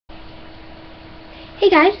Hey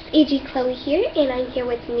guys, it's AGChloe here, and I'm here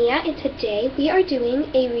with Mia, and today we are doing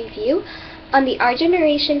a review on the Our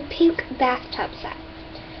Generation pink bathtub set.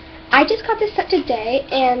 I just got this set today,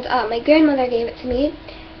 and my grandmother gave it to me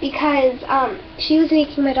because she was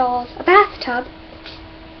making my dolls a bathtub,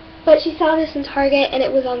 but she saw this in Target and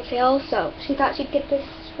it was on sale, so she thought she'd get this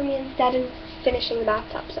for me instead of finishing the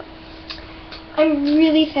bathtub. So I'm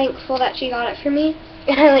really thankful that she got it for me.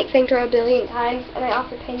 And I thanked her a billion times, and I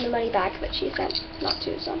offered paying the money back, but she said not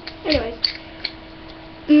to, so anyways.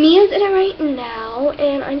 Mia's in it right now,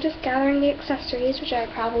 and I'm just gathering the accessories, which I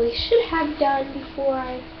probably should have done before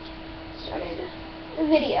I started the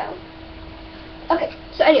video. Okay,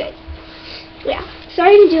 so anyways, yeah,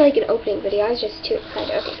 sorry to do an opening video, I was just too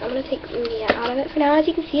excited. Okay, so I'm going to take Mia out of it for now. As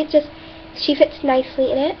you can see, she fits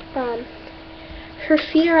nicely in it. Her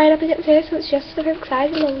feet are right up against there, so it's just the perfect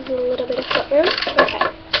size, and there's a little bit of foot room. Okay.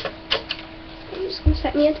 I'm just going to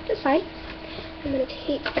set Mia to the side. I'm going to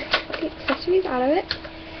take the accessories out of it.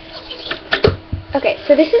 Okay,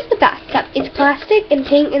 so this is the bathtub. It's plastic and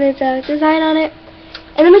pink, and there's a design on it.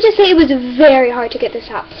 And let me just say, it was very hard to get this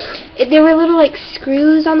out. There were little,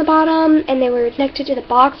 screws on the bottom, and they were connected to the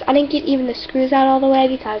box. I didn't get even the screws out all the way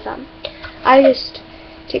because, I was just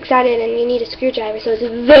too excited, and you need a screwdriver, so it's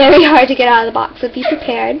very hard to get out of the box, so be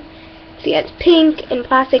prepared. So yeah, it's pink and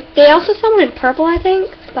plastic. They also sell one in purple, I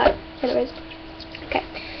think, but anyways. Okay,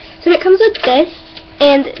 so it comes with this,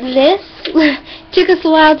 and this took us a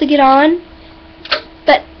while to get on,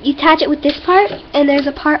 but you attach it with this part, and there's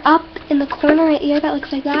a part up in the corner right here that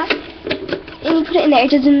looks like that, and you put it in there.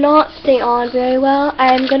 It does not stay on very well.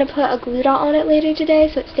 I'm going to put a glue dot on it later today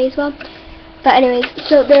so it stays well. But anyways,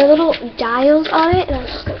 so there are little dials on it, and I'm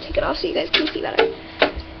just going to take it off so you guys can see better.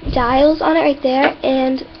 Dials on it right there,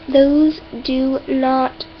 and those do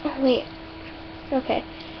not, wait, okay.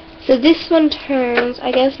 So this one turns,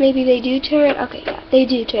 I guess maybe they do turn, okay, yeah, they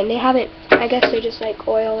do turn. They haven't, I guess they're just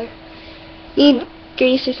oil or need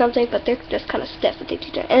grease or something, but they're just kind of stiff, but they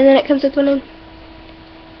do turn. And then it comes with one of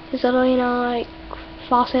these little,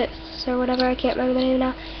 faucets or whatever, I can't remember the name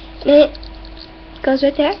now. And it goes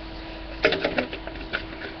right there.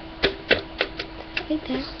 Right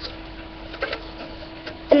there.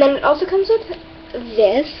 And then it also comes with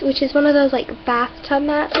this, which is one of those bathtub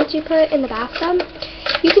mats that you put in the bathtub.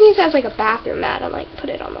 You can use it as a bathroom mat and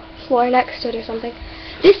put it on the floor next to it or something.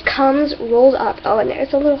 This comes rolled up. Oh, and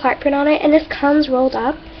there's a little heart print on it, and this comes rolled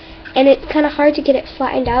up, and it's kind of hard to get it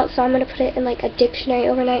flattened out, so I'm going to put it in a dictionary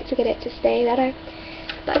overnight to get it to stay better.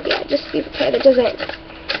 But yeah, just be prepared. It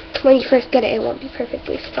doesn't, when you first get it, it won't be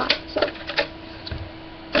perfectly flat, so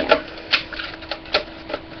yeah.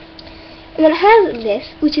 And then it has this,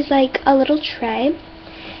 which is a little tray, and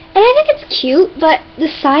I think it's cute, but the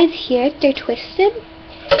sides here, they're twisted.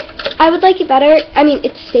 I would like it better. I mean,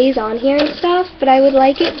 it stays on here and stuff, but I would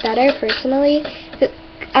like it better personally if it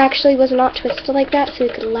actually was not twisted like that, so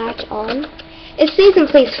it could latch on. It stays in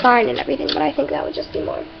place fine and everything, but I think that would just be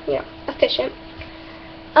more, efficient.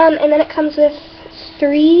 And then it comes with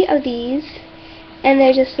 3 of these, and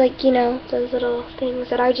they're just those little things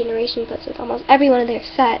that Our Generation puts with almost every one of their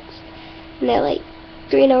sets, and they're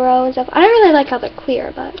 3 in a row and stuff. I don't really like how they're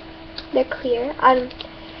clear, but they're clear. And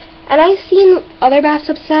I've seen other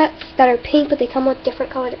bathtub sets that are pink, but they come with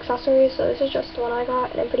different colored accessories, so this is just the one I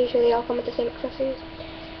got, and I'm pretty sure they all come with the same accessories.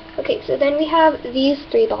 Okay, so then we have these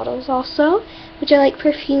 3 bottles also, which are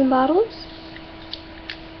perfume bottles.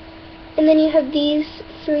 And then you have these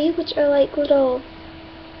 3, which are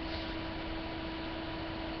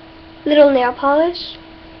little nail polish.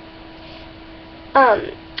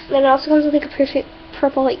 Then it also comes with a perfect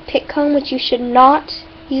purple pick comb, which you should not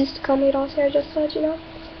use to comb your doll's hair, just so that you know.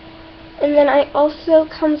 And then I also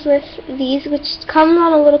comes with these, which come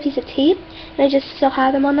on a little piece of tape, and I just still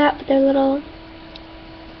have them on that, but they're little,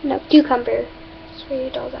 cucumber. That's where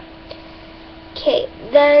your doll's at. Okay,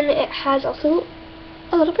 then it has also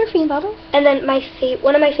a little perfume bottle, and then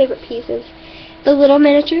one of my favorite pieces, the little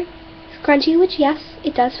miniature scrunchie, which yes,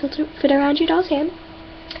 it does fit around your doll's hand.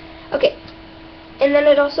 Okay, and then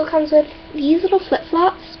it also comes with these little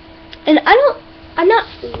flip-flops, and I'm not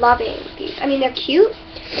loving these. I mean, they're cute,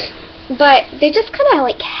 but they're just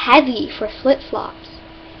kind of heavy for flip-flops.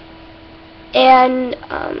 And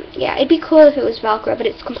yeah, it'd be cool if it was Velcro, but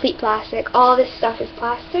it's complete plastic. All this stuff is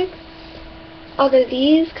plastic. Although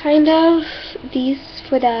these for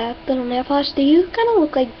the little nail polish, they do kind of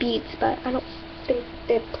look like beads, but I don't think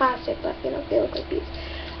they're plastic, but they look like beads.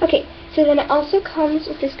 Okay, so then it also comes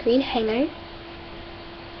with this green hanger,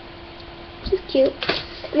 which is cute.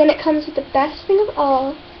 And then it comes with the best thing of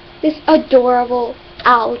all, this adorable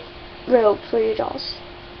owl robe for your dolls.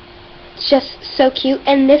 It's just so cute.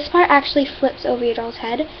 And this part actually flips over your doll's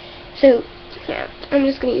head. So, yeah, I'm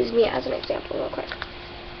just going to use me as an example real quick.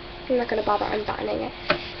 I'm not going to bother unbuttoning it.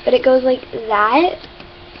 But it goes like that.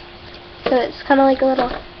 So it's kind of like a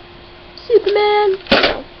little Superman.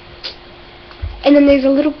 And then there's a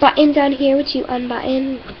little button down here which you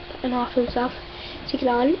unbutton and off and stuff. Take it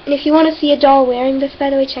on. And if you want to see a doll wearing this,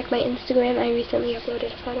 by the way, check my Instagram. I recently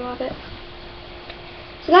uploaded a photo of it.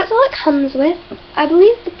 So that's all it comes with. I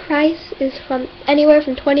believe the price is from anywhere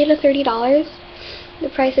from $20 to $30. The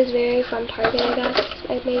prices vary from Target, I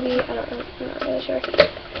guess. Maybe, I don't know. I'm not really sure.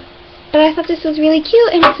 But I thought this was really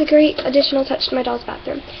cute, and it's a great additional touch to my doll's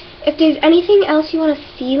bathroom. If there's anything else you want to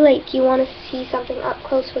see, like you want to see something up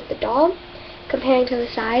close with the doll, comparing to the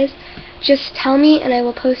size, just tell me and I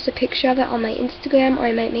will post a picture of it on my Instagram, or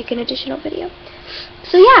I might make an additional video.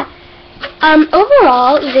 So yeah,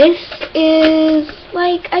 overall this is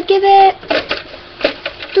like, I'd give it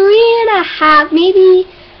 3.5, maybe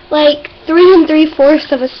like 3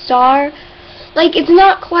 3/4 of a star. Like, it's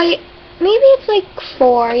not quite, maybe it's like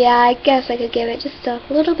 4, yeah, I guess I could give it just a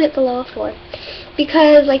little bit below a 4.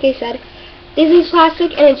 Because, like I said, this is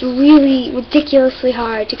plastic, and it's really ridiculously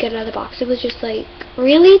hard to get out of the box. It was just like,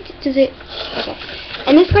 really? Does it? Okay.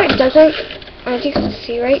 And this part doesn't, as you can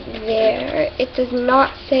see right there, it does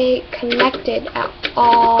not say connected at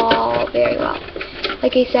all very well.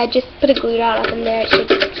 Like I said, just put a glue dot up in there, it should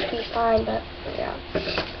be fine, but yeah.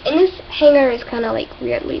 And this hanger is kind of like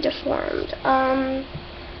weirdly deformed. And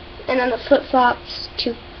then the flip-flops,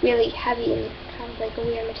 too really heavy and kind of like a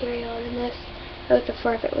weird material, and this. I would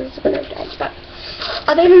prefer if it was a curved edge, but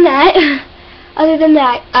other than that,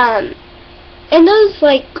 and those,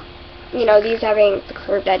 like, you know, these having the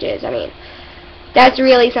curved edges, I mean, that's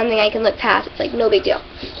really something I can look past. It's like no big deal.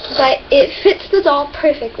 But it fits the doll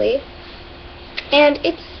perfectly, and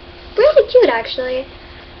it's really cute actually.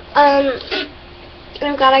 And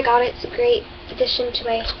I'm glad I got it. It's a great addition to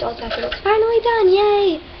my doll's bathroom. It's finally done,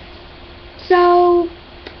 yay! So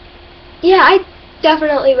yeah, I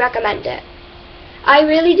definitely recommend it. I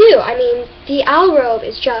really do. I mean, the owl robe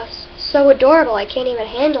is just so adorable. I can't even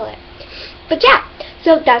handle it. But yeah,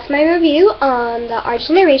 so that's my review on the Our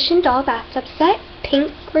Generation doll bathtub set,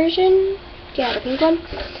 pink version. Yeah, the pink one.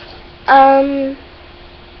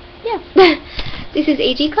 Yeah. This is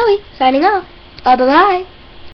AGChloe signing off. Bye bye.